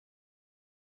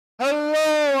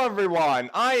everyone,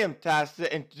 I am Tacet,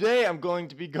 and today I'm going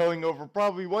to be going over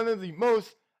probably one of the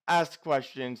most asked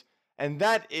questions, and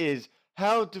that is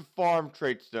how to farm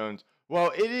Traitstones.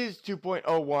 Well, it is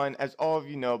 2.01, as all of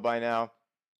you know by now,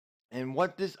 and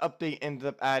what this update ended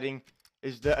up adding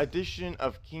is the addition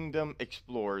of Kingdom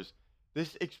Explorers.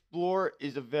 This Explorer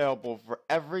is available for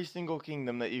every single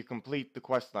kingdom that you complete the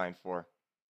quest line for.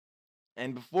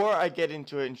 And before I get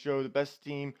into it and show the best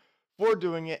team for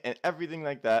doing it and everything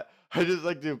like that, I just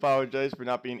like to apologize for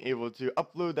not being able to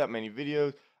upload that many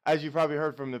videos. As you probably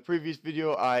heard from the previous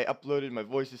video I uploaded, my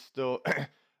voice is still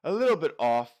a little bit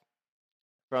off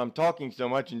from talking so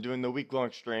much and doing the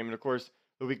week-long stream. And of course,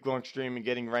 the week-long stream and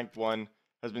getting ranked 1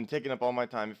 has been taking up all my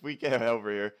time. If we get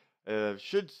over here,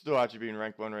 should still actually be in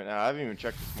rank 1 right now. I haven't even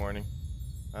checked this morning.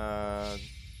 Let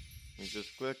me just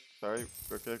click. Sorry.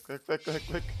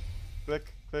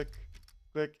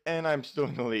 Click, and I'm still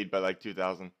in the lead by like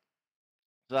 2,000.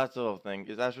 So that's the little thing.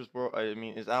 Is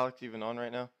is Alex even on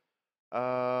right now?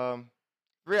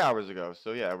 3 hours ago.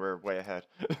 So yeah, we're way ahead.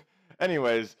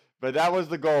 Anyways, but that was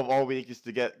the goal of all week, is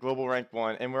to get global rank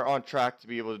 1, and we're on track to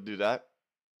be able to do that.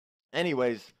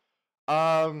 Anyways,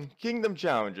 kingdom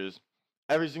challenges.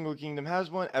 Every single kingdom has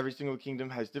one. Every single kingdom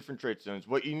has different trait zones.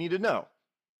 What you need to know,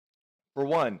 for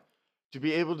one, to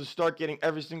be able to start getting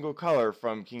every single color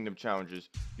from kingdom challenges,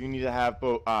 you need to have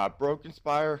both Broken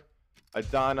Spire,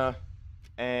 Adana,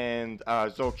 and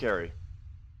Zolkari.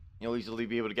 You'll easily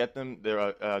be able to get them.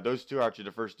 Those two are actually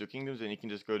the first two kingdoms, and you can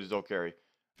just go to Zolkari.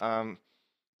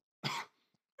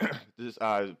 This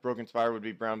Broken Spire would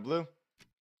be brown blue,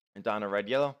 Adana red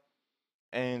yellow,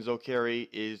 and Zolkari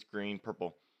is green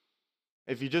purple.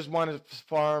 If you just want to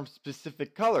farm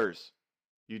specific colors,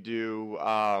 you do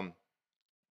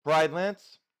Pride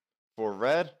Lance for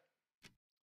red,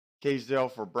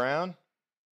 Kazel for brown,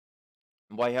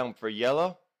 White Helm for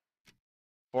yellow,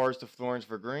 Forest of Thorns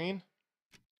for green,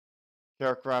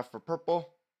 Carecraft for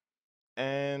purple,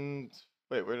 and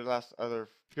wait, where did the last other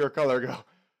pure color go?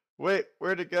 Wait,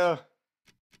 where'd it go?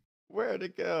 Where'd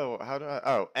it go? How do I?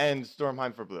 Oh, and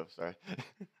Stormheim for blue. Sorry,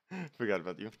 forgot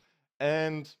about you.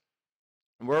 And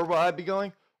where will I be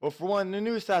going? Well, for one, the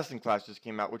new assassin class just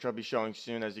came out, which I'll be showing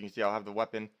soon. As you can see, I'll have the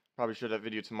weapon. Probably show that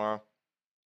video tomorrow.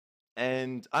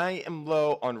 And I am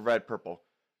low on red purple.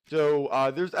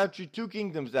 So there's actually two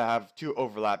kingdoms that have two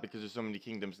overlap because there's so many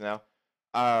kingdoms now.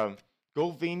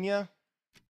 Golvania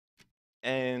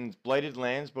and Blighted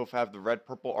Lands both have the red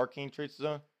purple arcane trait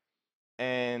zone.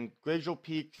 And Glacial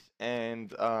Peaks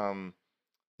and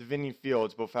Divinian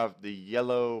Fields both have the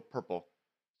yellow purple.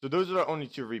 So those are the only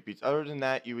two repeats. Other than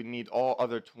that, you would need all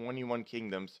other 21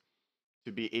 kingdoms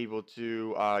to be able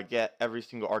to get every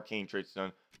single arcane trait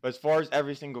zone. But as far as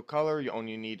every single color, you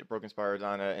only need Broken Spire,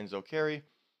 Adana, and Zolkari.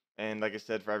 And like I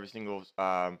said, for every single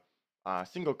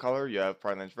single color, you have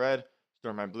Pride Lance red,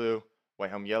 Stormheim blue, White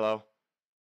Helm yellow,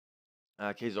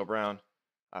 Kazel brown,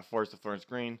 Forest of Thorns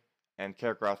green, and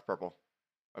Carecraft purple.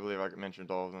 I believe I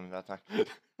mentioned all of them that time.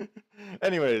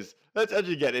 Anyways, let's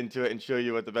actually get into it and show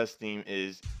you what the best theme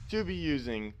is to be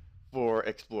using for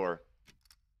Explorer.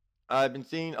 I've been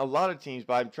seeing a lot of teams,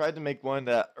 but I've tried to make one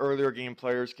that earlier game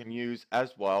players can use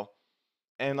as well.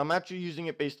 And I'm actually using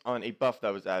it based on a buff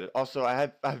that was added. Also,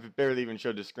 I've barely even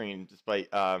showed the screen despite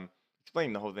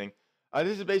explaining the whole thing.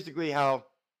 This is basically how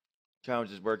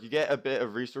challenges work. You get a bit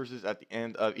of resources at the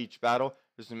end of each battle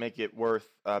just to make it worth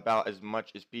about as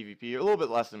much as PvP, a little bit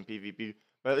less than PvP,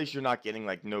 but at least you're not getting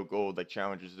like no gold like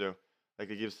challenges do. Like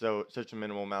it gives such a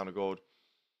minimal amount of gold.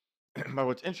 But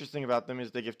what's interesting about them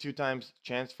is they give 2 times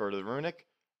chance for the runic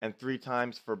and 3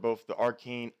 times for both the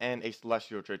arcane and a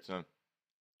celestial trait zone.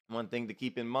 One thing to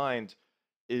keep in mind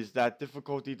is that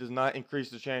difficulty does not increase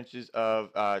the chances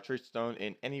of Traitstone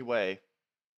in any way.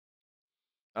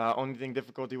 Only thing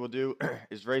difficulty will do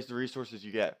is raise the resources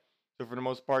you get. So for the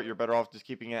most part, you're better off just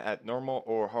keeping it at normal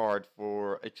or hard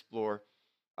for Explore,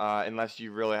 unless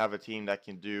you really have a team that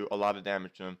can do a lot of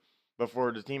damage to them. But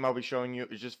for the team I'll be showing you,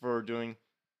 is just for doing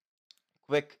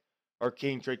quick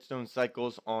arcane Traitstone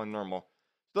cycles on normal.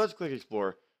 So let's click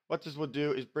Explore. What this will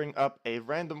do is bring up a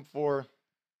random 4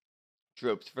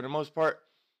 tropes. For the most part,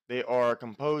 they are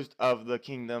composed of the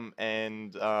kingdom,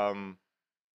 and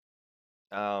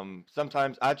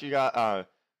sometimes I actually got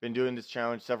been doing this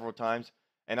challenge several times,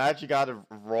 and I actually got a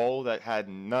role that had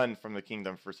none from the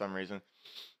kingdom for some reason.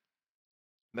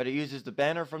 But it uses the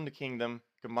banner from the kingdom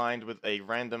combined with a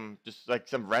random, just like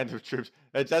some random troops.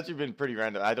 It's actually been pretty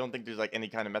random. I don't think there's like any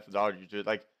kind of methodology to it.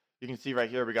 Like you can see right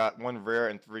here, we got 1 rare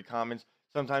and 3 commons.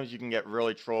 Sometimes you can get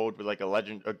really trolled with like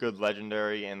a good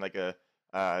legendary and like a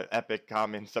epic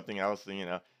common, something else, you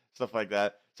know, stuff like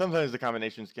that. Sometimes the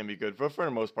combinations can be good, but for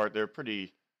the most part, they're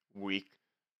pretty weak.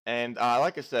 And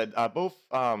like I said, both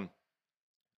um,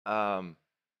 come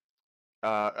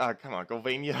on,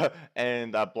 Golvania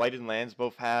and Blighted Lands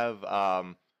both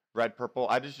have red purple.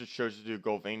 I just chose to do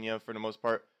Golvania for the most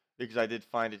part because I did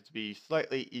find it to be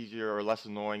slightly easier or less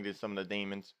annoying than some of the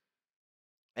daemons.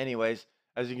 Anyways,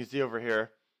 as you can see over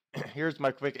here, here's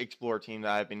my quick Explorer team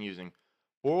that I've been using.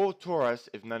 Boral Taurus,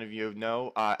 if none of you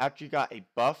know, actually got a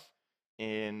buff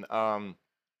in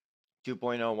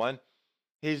 2.01.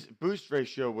 His boost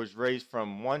ratio was raised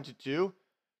from 1 to 2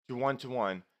 to 1 to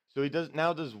 1. So he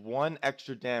does 1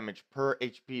 extra damage per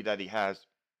HP that he has.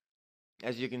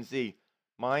 As you can see,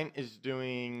 mine is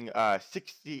doing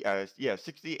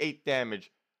 68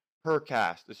 damage per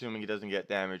cast, assuming he doesn't get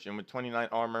damage. And with 29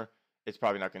 armor, it's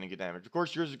probably not going to get damage. Of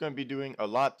course, yours is going to be doing a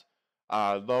lot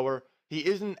lower. He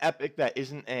is an epic that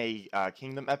isn't a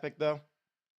kingdom epic though.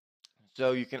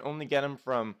 So you can only get him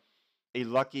from a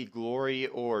lucky glory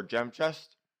or gem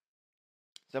chest.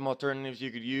 Some alternatives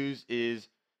you could use is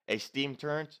a steam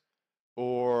turret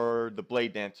or the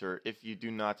blade dancer if you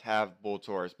do not have bull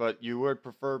taurus, but you would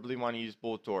preferably want to use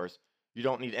bull taurus. You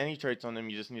don't need any traits on them,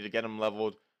 you just need to get them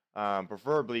leveled,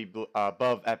 preferably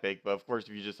above epic, but of course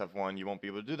if you just have one you won't be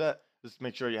able to do that. Just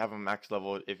make sure you have them max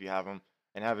leveled if you have them,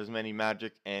 and have as many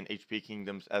magic and HP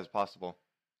kingdoms as possible.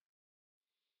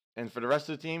 And for the rest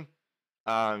of the team,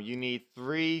 you need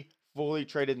 3 fully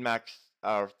traded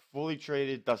fully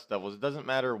traded Dust Devils. It doesn't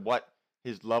matter what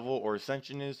his level or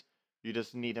ascension is, you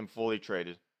just need him fully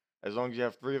traded. As long as you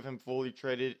have 3 of him fully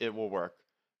traded, it will work.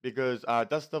 Because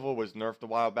Dust Devil was nerfed a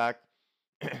while back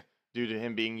due to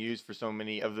him being used for so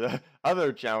many of the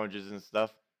other challenges and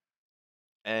stuff.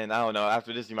 And I don't know,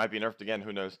 after this he might be nerfed again,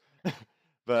 who knows.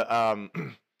 But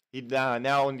he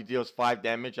now only deals 5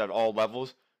 damage at all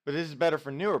levels. But this is better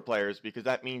for newer players because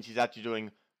that means he's actually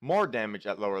doing more damage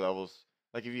at lower levels.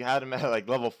 Like if you had him at like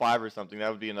level 5 or something, that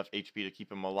would be enough HP to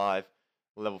keep him alive.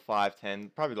 Level 5,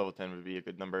 10, probably level 10 would be a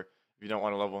good number if you don't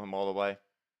want to level him all the way.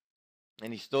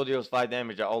 And he still deals 5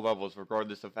 damage at all levels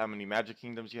regardless of how many magic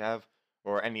kingdoms you have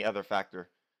or any other factor.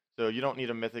 So you don't need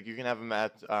a mythic, you can have him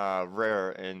at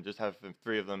rare and just have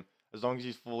 3 of them as long as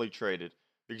he's fully traded.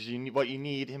 Because what you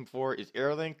need him for is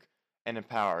Air Link and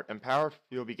Empowered. Empowered,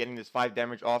 you'll be getting this 5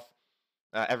 damage off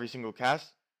every single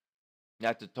cast.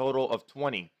 That's a total of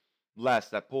 20 less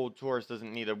that Boral Taurus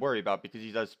doesn't need to worry about because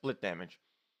he does split damage.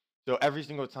 So every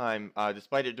single time,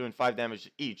 despite it doing 5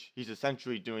 damage each, he's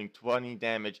essentially doing 20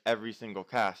 damage every single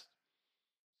cast.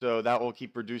 So that will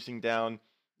keep reducing down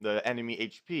the enemy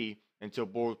HP until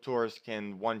Boral Taurus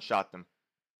can one-shot them.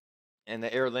 And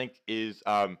the Air Link is,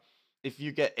 if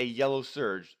you get a Yellow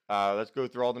Surge, let's go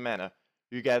through all the mana.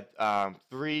 You get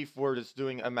 3 for just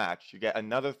doing a match. You get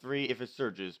another 3 if it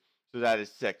surges, so that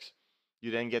is 6. You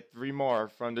then get 3 more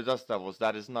from the Dust Devils,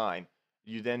 that is 9.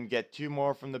 You then get 2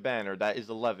 more from the banner, that is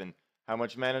 11. How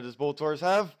much mana does Boral Taurus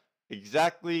have?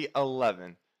 Exactly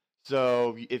 11.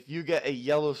 So if you get a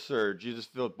Yellow Surge, you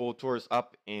just fill Boral Taurus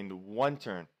up in 1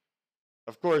 turn.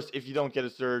 Of course, if you don't get a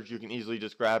Surge, you can easily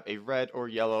just grab a red or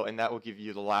yellow, and that will give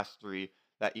you the last 3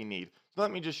 that you need. So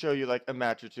let me just show you like a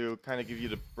match or two, kind of give you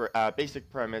the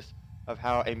basic premise of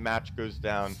how a match goes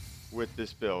down with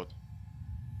this build.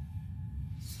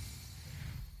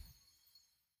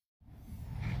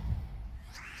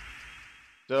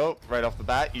 So, right off the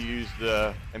bat, you use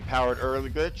the Empowered Early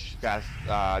Glitch, cast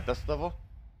Dust Level.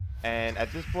 And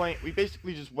at this point, we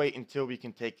basically just wait until we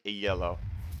can take a yellow.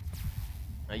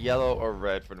 A yellow or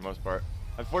red for the most part.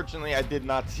 Unfortunately, I did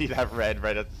not see that red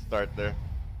right at the start there.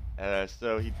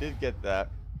 So he did get that.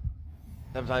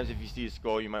 Sometimes if you see a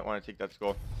skull, you might want to take that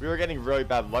skull. We were getting really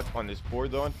bad luck on this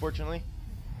board though, unfortunately.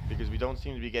 Because we don't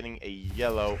seem to be getting a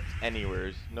yellow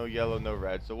anywhere. No yellow, no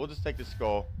red. So we'll just take the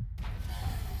skull.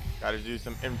 Gotta do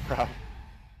some improv.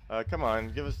 Come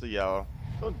on, give us the yellow.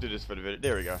 Don't do this for the video.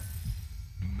 There we go.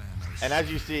 And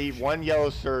as you see, 1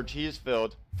 yellow surge, he is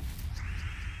filled.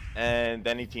 And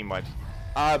then he team wipes.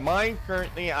 Mine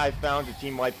currently, I found a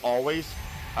team wipe always.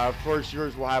 Of course,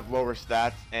 yours will have lower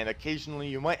stats, and occasionally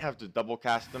you might have to double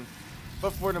cast them.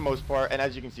 But for the most part, and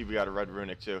as you can see, we got a red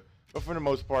runic too. But for the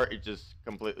most part, it just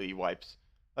completely wipes.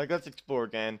 Like, let's explore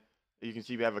again. You can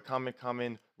see we have a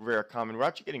common, rare common. We're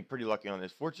actually getting pretty lucky on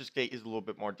this. Fortress Gate is a little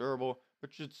bit more durable,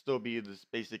 but should still be this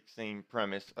basic same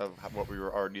premise of what we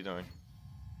were already doing.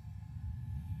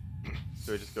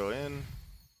 So we just go in.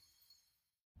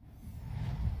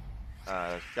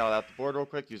 Scout out the board real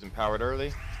quick, use Empowered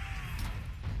early.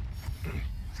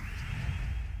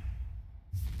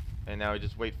 And now we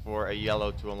just wait for a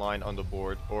yellow to align on the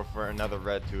board, or for another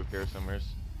red to appear somewhere.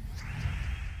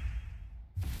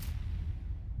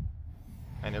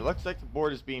 And it looks like the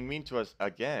board is being mean to us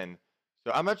again.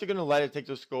 So I'm actually going to let it take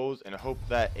those skulls and hope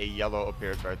that a yellow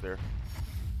appears right there.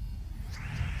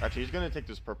 Actually, he's going to take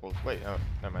those purples. Wait, no,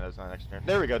 never mind, that's not next turn.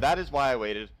 There we go, that is why I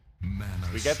waited.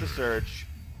 We get the surge,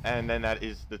 and then that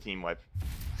is the team wipe.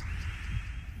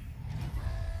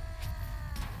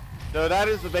 So that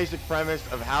is the basic premise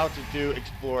of how to do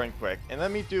exploring quick. And let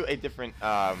me do a different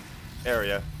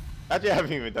area. Actually, I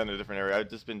haven't even done a different area. I've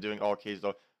just been doing all caves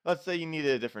though. Let's say you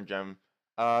needed a different gem.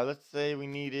 Let's say we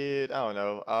needed, I don't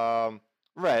know,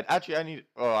 red. Actually,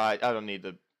 I don't need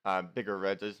the bigger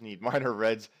reds. I just need minor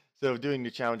reds. So doing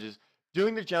the challenges.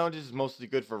 Doing the challenges is mostly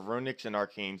good for runics and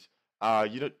arcanes.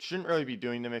 Shouldn't really be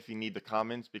doing them if you need the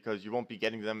commons, because you won't be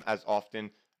getting them as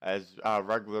often as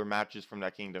regular matches from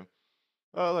that kingdom.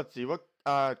 Well, let's see. What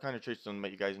kind of Traitstone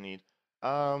might you guys need?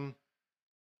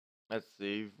 Let's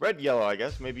see. Red, yellow, I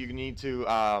guess. Maybe you need to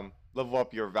level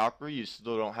up your Valkyrie. You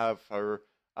still don't have her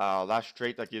last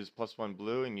trait that gives +1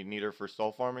 blue, and you need her for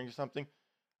soul farming or something.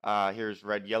 Here's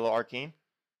red, yellow, arcane.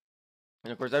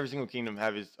 And of course, every single kingdom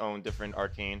have its own different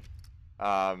arcane.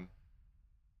 And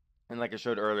like I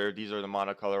showed earlier, these are the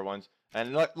monocolor ones.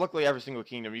 And luckily, every single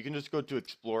kingdom, you can just go to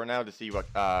explore now to see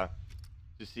what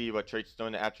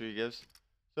Traitstone attribute gives.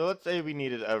 So let's say we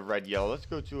needed a red, yellow. Let's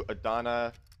go to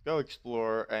Adana, go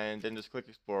explore, and then just click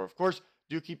explore. Of course,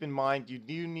 do keep in mind you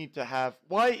do need to have.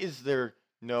 Why is there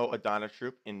no Adana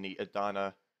troop in the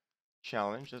Adana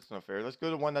challenge? That's not fair. Let's go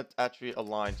to one that's actually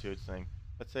aligned to its thing.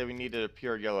 Let's say we needed a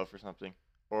pure yellow for something,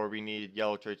 or we need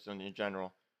yellow Traitstone in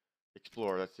general.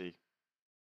 Explore. Let's see.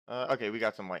 Okay, we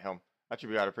got some white helm. Actually,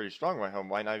 we got a pretty strong white helm.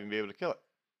 Why not even be able to kill it?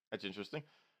 That's interesting.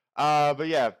 But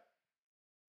yeah.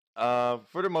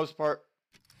 For the most part,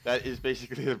 that is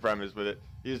basically the premise with it.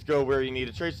 You just go where you need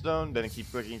a Traitstone, then keep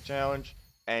clicking challenge,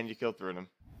 and you kill through them.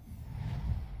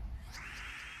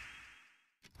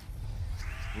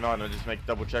 No, just make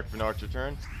double check for no extra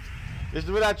turn. This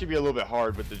would actually be a little bit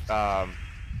hard with the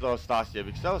Celestasia,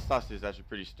 because Celestasia is actually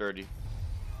pretty sturdy.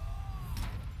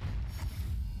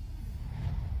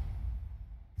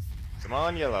 Come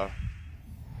on, yellow.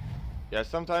 Yeah,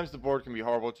 sometimes the board can be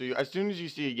horrible to you. As soon as you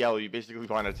see a yellow, you basically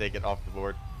want to take it off the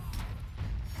board.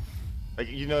 Like,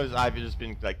 you notice I've just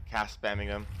been like cast spamming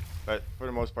them, but for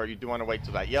the most part, you do want to wait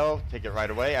till that yellow, take it right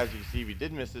away. As you can see, we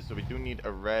did miss it, so we do need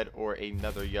a red or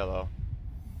another yellow.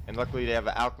 And luckily, they have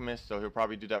an alchemist, so he'll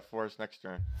probably do that for us next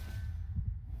turn.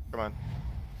 Come on.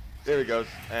 There he goes,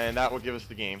 and that will give us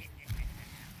the game.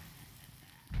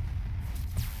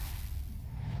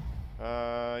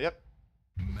 Yep.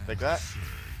 Take that.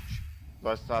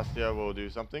 Celestasia will do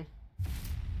something.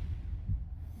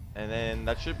 And then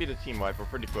that should be the team wipe. We're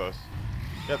pretty close.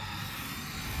 Yep.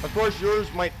 Of course,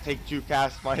 yours might take 2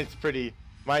 casts.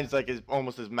 Mine's like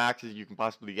almost as max as you can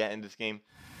possibly get in this game.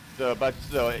 So, but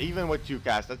still, even with 2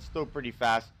 casts, that's still pretty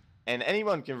fast. And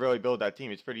anyone can really build that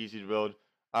team. It's pretty easy to build.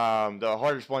 The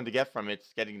hardest one to get from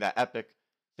it's getting that epic,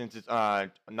 since it's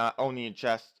not only in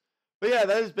chest. But yeah,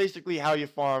 that is basically how you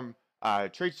farm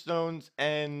Traitstones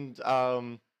and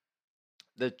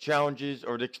the challenges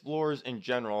or the explorers in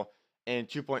general in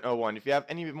 2.01. If you have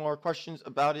any more questions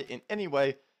about it in any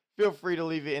way, feel free to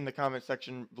leave it in the comment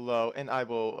section below and I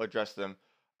will address them.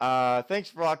 Thanks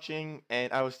for watching,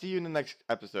 and I will see you in the next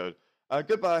episode.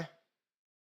 Goodbye.